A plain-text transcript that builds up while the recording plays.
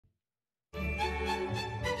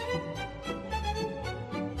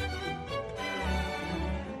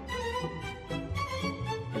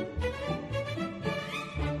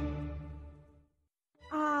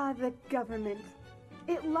The government.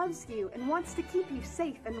 It loves you and wants to keep you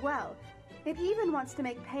safe and well. It even wants to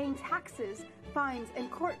make paying taxes, fines, and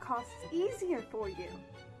court costs easier for you.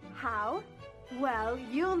 How? Well,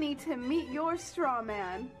 you'll need to meet your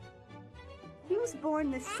Strawman. He was born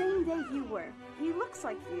the same day you were. He looks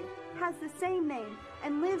like you, has the same name,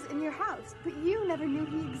 and lives in your house, but you never knew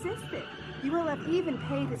he existed. You will have even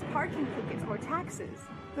paid his parking tickets or taxes.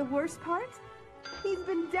 The worst part? He's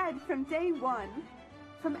been dead from day one.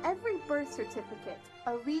 From every birth certificate,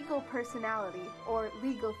 a legal personality, or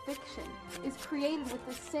legal fiction, is created with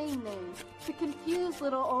the same name to confuse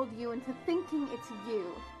little old you into thinking it's you.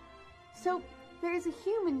 So, there is a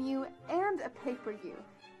human you and a paper you,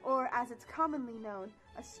 or as it's commonly known,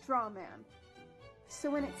 a strawman.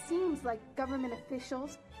 So when it seems like government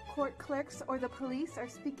officials, court clerks, or the police are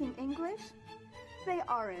speaking English, they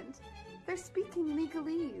aren't. They're speaking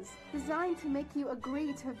legalese, designed to make you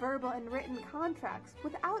agree to verbal and written contracts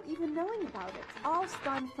without even knowing about it, all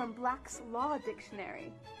spun from Black's Law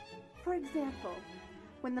Dictionary. For example,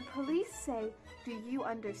 when the police say, "Do you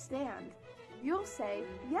understand?" you'll say,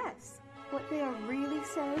 "Yes." What they are really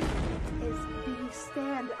saying is, "Do you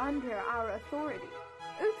stand under our authority?"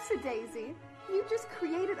 Oops-a-daisy, you just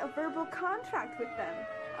created a verbal contract with them.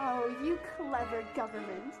 Oh, you clever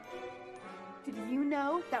government. Did you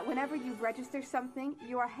know that whenever you register something,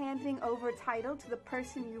 you are handing over title to the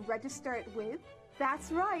person you register it with?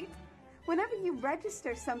 That's right. Whenever you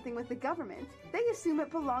register something with the government, they assume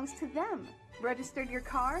it belongs to them. Registered your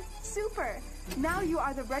car? Super! Now you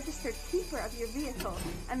are the registered keeper of your vehicle,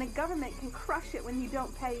 and the government can crush it when you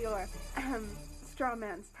don't pay your,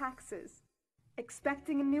 strawman's taxes.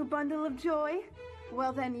 Expecting a new bundle of joy?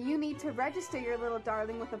 Well then you need to register your little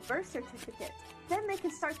darling with a birth certificate. Then they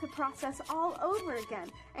can start the process all over again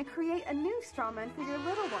and create a new strawman for your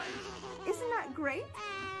little one. Isn't that great?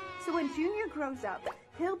 So when Junior grows up,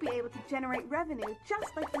 he'll be able to generate revenue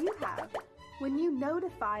just like you have. When you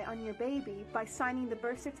notify on your baby by signing the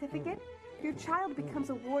birth certificate, your child becomes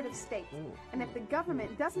a ward of state. And if the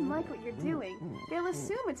government doesn't like what you're doing, they'll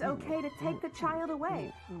assume it's okay to take the child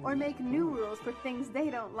away or make new rules for things they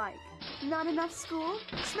don't like. Not enough school?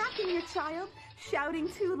 Smacking your child? Shouting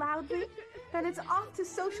too loudly? Then it's off to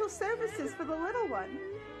social services for the little one.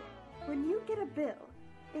 When you get a bill,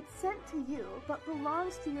 it's sent to you but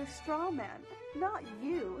belongs to your strawman, not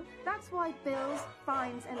you. That's why bills,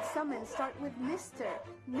 fines, and summons start with Mr.,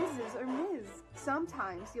 Mrs., or Ms.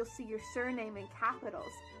 Sometimes you'll see your surname in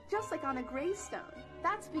capitals, just like on a gravestone.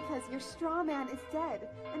 That's because your strawman is dead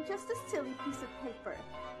and just a silly piece of paper,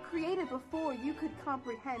 created before you could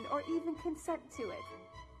comprehend or even consent to it.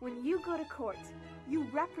 When you go to court, you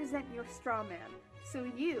represent your strawman, so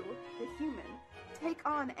you, the human, take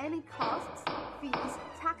on any costs, fees,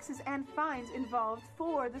 taxes, and fines involved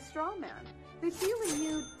for the strawman. The human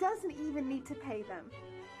you doesn't even need to pay them.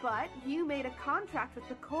 But you made a contract with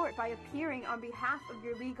the court by appearing on behalf of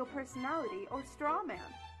your legal personality or strawman,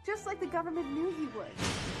 just like the government knew you would.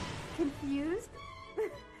 Confused?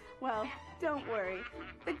 Well, don't worry.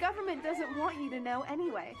 The government doesn't want you to know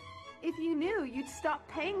anyway. If you knew, you'd stop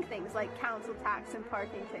paying things like council tax and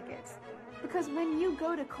parking tickets. Because when you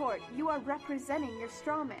go to court, you are representing your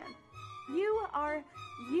strawman. You are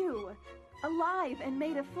you, alive and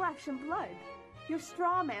made of flesh and blood. Your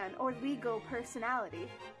strawman, or legal personality,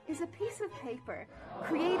 is a piece of paper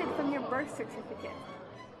created from your birth certificate.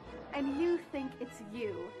 And you think it's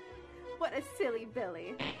you. What a silly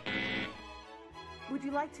Billy. Would you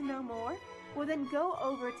like to know more? Well then go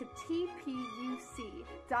over to tpuc.org.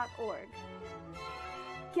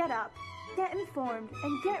 Get up, get informed,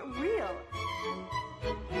 and get real.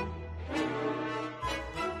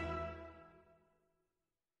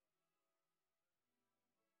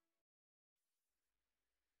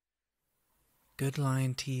 Good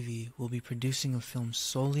Lion TV will be producing a film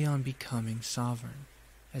solely on becoming sovereign,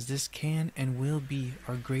 as this can and will be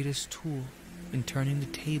our greatest tool in turning the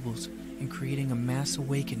tables and creating a mass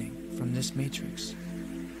awakening from this matrix.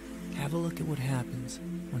 Have a look at what happens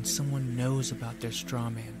when someone knows about their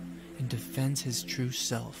strawman and defends his true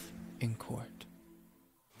self in court.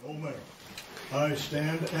 No matter. I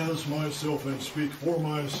stand as myself and speak for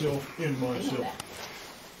myself in myself.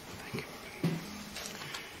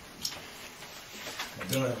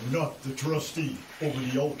 And I am not the trustee over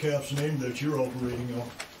the all caps name that you're operating on.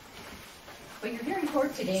 But you're here in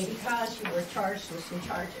court today because you were charged with some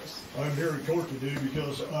charges. I'm here in court today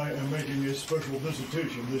because I am making a special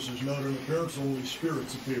visitation. This is not an appearance, only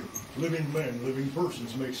spirits appear. Living men, living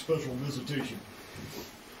persons make special visitation.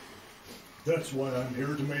 That's why I'm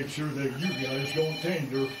here, to make sure that you guys don't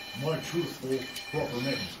tander my truthful, proper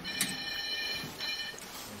name.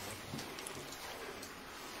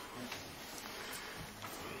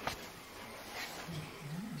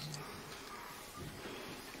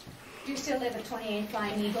 still live at 28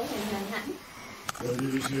 Flying Eagle in Manhattan? That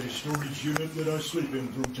is a storage unit that I sleep in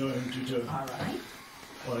from time to time. All right.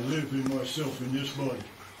 I live in myself in this body.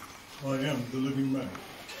 I am the living man.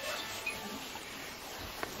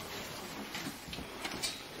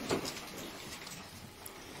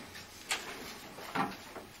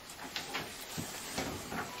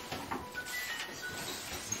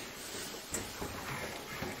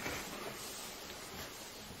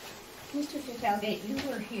 Mr. Fitzalgate, you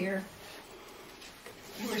were here.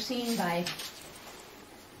 You were seen by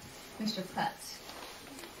Mr. Putz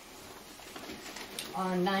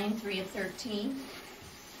on 9/3/13,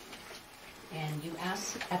 and you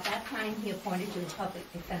asked, at that time he appointed you a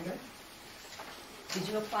public defender. Did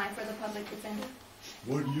you apply for the public defender?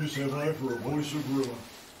 What use have I for a voice of ruin?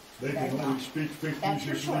 They can only speak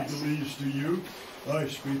fictitious legalese to you. I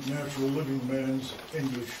speak natural living man's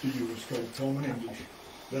English to you. It's called common English.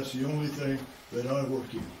 That's the only thing that I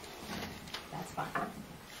work in. That's fine.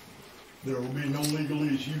 There will be no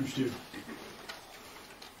legalese used here.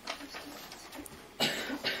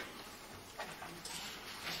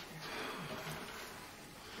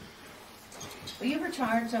 Well, you were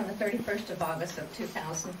charged on the 31st of August of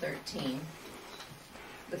 2013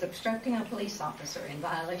 with obstructing a police officer in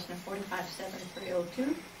violation of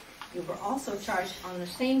 45-7-302. You were also charged on the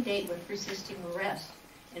same date with resisting arrest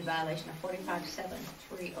in violation of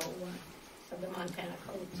 45-7-301 of the Montana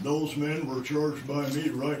Code. Those men were charged by me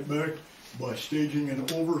right back by staging an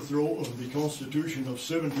overthrow of the Constitution of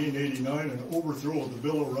 1789, an overthrow of the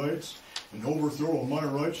Bill of Rights, an overthrow of my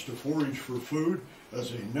rights to forage for food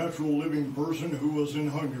as a natural living person who was in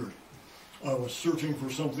hunger. I was searching for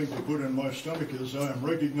something to put in my stomach, as I am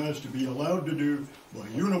recognized to be allowed to do by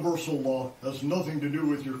universal law. Has nothing to do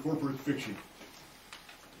with your corporate fiction.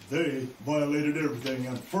 They violated everything,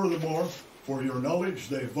 and furthermore, for your knowledge,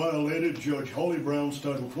 they violated Judge Holly Brown's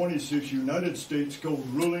Title 26 United States Code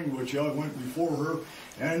ruling, which I went before her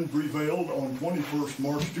and prevailed on 21st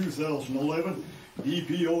March 2011.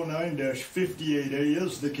 EPO 9-58A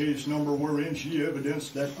is the case number wherein she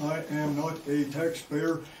evidenced that I am not a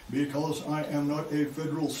taxpayer because I am not a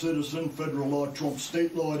federal citizen. Federal law trumps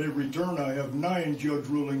state law at every turn. I have 9 judge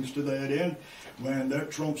rulings to that end, and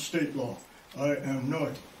that trumps state law. I am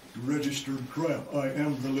not registered crap. I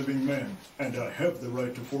am the living man, and I have the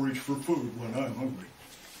right to forage for food when I'm hungry.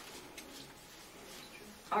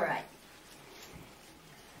 All right.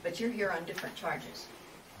 But you're here on different charges.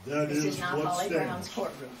 That This is is not what Holly Brown's stands.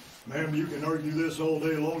 courtroom. Ma'am, you can argue this all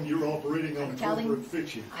day long. You're operating on corporate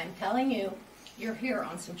fiction. I'm telling you, you're here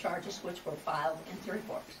on some charges which were filed in 3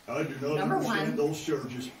 reports. I do not understand those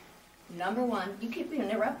charges. Number one, you keep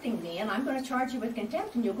interrupting me, and I'm going to charge you with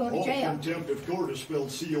contempt, and you'll go to jail. Contempt of court is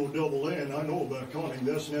spelled C-O-double-N. I know about conning.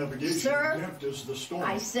 That's navigation. Sir, Contempt is the storm.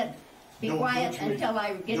 I said, be Don't quiet touch me. until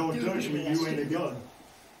I get Don't through touch me. reading You this ain't a to you. gun.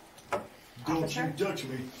 Don't Officer? you touch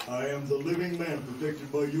me. I am the living man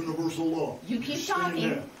protected by universal law. You keep stand talking,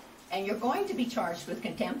 down. and you're going to be charged with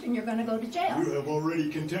contempt, and you're going to go to jail. You have already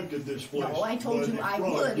contempted this place. No, I told by you the I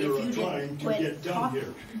fraud would if you're you trying didn't to quit get done talking.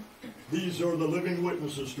 here. These are the living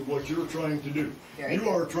witnesses to what you're trying to do. Very You good.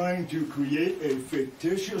 are trying to create a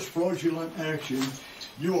fictitious, fraudulent action.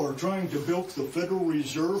 You are trying to bilk the Federal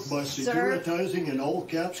Reserve by Sir. securitizing in all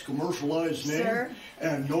caps commercialized name Sir.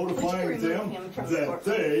 and notifying Would you them remove him from the that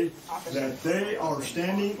courtroom? they are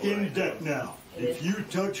standing in debt now. If you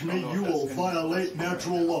touch me, you will violate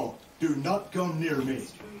natural law. Do not come near me.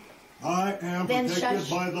 I am Then protected shush.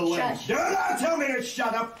 by the land. Shush. Do not tell me to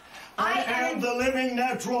shut up. I am the living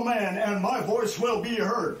natural man, and my voice will be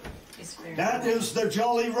heard. That is the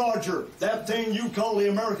Jolly Roger. That thing you call the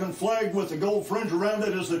American flag with the gold fringe around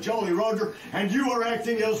it is the Jolly Roger, and you are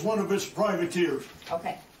acting as one of its privateers.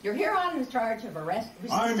 Okay. You're here on the charge of arrest.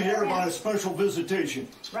 I'm here by arrest. special visitation.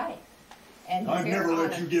 Right. And you're I've here never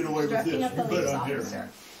let on you get away with obstructing this. a You bet police I'm here. officer.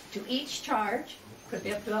 To each charge could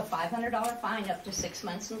be up to a $500 fine, up to 6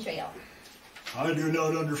 months in jail. I do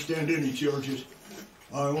not understand any charges.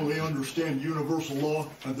 I only understand universal law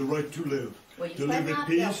and the right to live. Well, you To pled live in not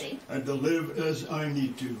peace guilty. and to live as I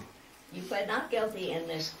need to. You pled not guilty in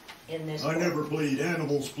this I court. never plead.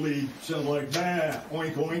 Animals plead. Sound like, bah,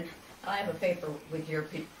 oink, oink. I have a paper with your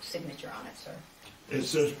signature on it, sir. It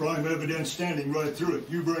says prime evidence standing right through it.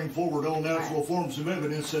 You bring forward all natural Right. forms of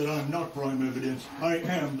evidence that I'm not prime evidence. I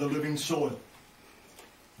am the living soil.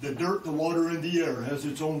 The dirt, the water, and the air has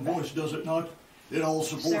its own voice, does it not? It all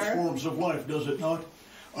supports Sir? forms of life, does it not?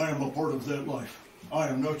 I am a part of that life. I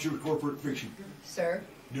am not your corporate fiction. Sir,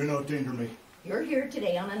 Do not tainter me. you're here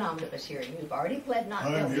today on an omnibus hearing. You've already pled not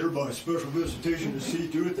I am guilty. here by special visitation to see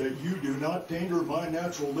to it that you do not tainter my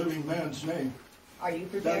natural living man's name. Are you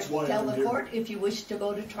prepared That's why to tell I'm the here. court if you wish to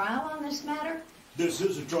go to trial on this matter? This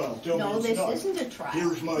is a trial. Tell No, me it's this not. isn't a trial.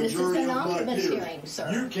 Here's my This is jury an of my omnibus peers. hearing,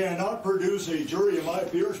 sir. You cannot produce a jury of my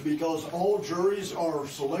peers because all juries are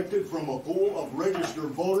selected from a pool of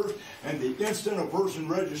registered voters, and the instant a person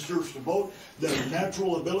registers to vote, their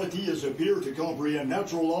natural ability as a peer to comprehend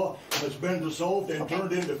natural law has been dissolved and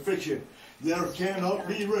turned into fiction. There cannot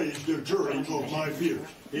be raised a jury of my peers.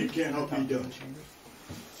 It cannot be done.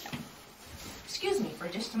 Excuse me for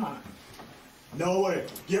just a moment. No way.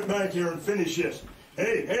 Get back here and finish this.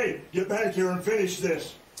 Hey, get back here and finish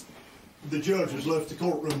this. The judge has left the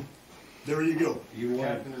courtroom. There you go. You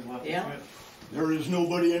want? Yeah. There is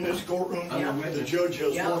nobody in this courtroom. Yeah. The judge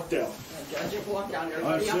has Yeah. walked out. The judge has walked out. I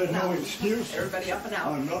Everybody up said and no out. excuse. Everybody up and out.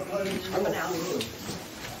 I'm not letting you Up and out. walk.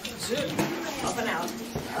 Up and out.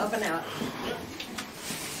 Up and out.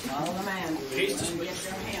 Follow the man. Get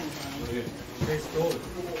your hand.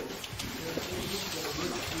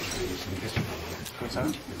 What's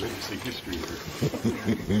that? Legacy history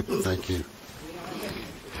here. Thank you.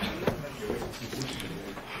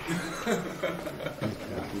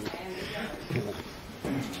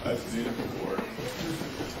 I've seen it before.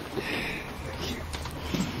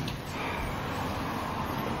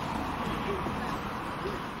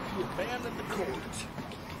 You abandoned the court.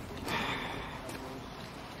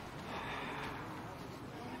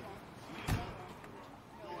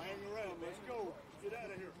 Hang around. Let's go. Get out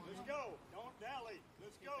of here. Let's go. Don't dally.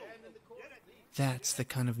 Let's go. Get it. That's the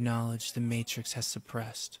kind of knowledge the Matrix has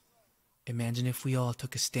suppressed. Imagine if we all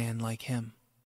took a stand like him.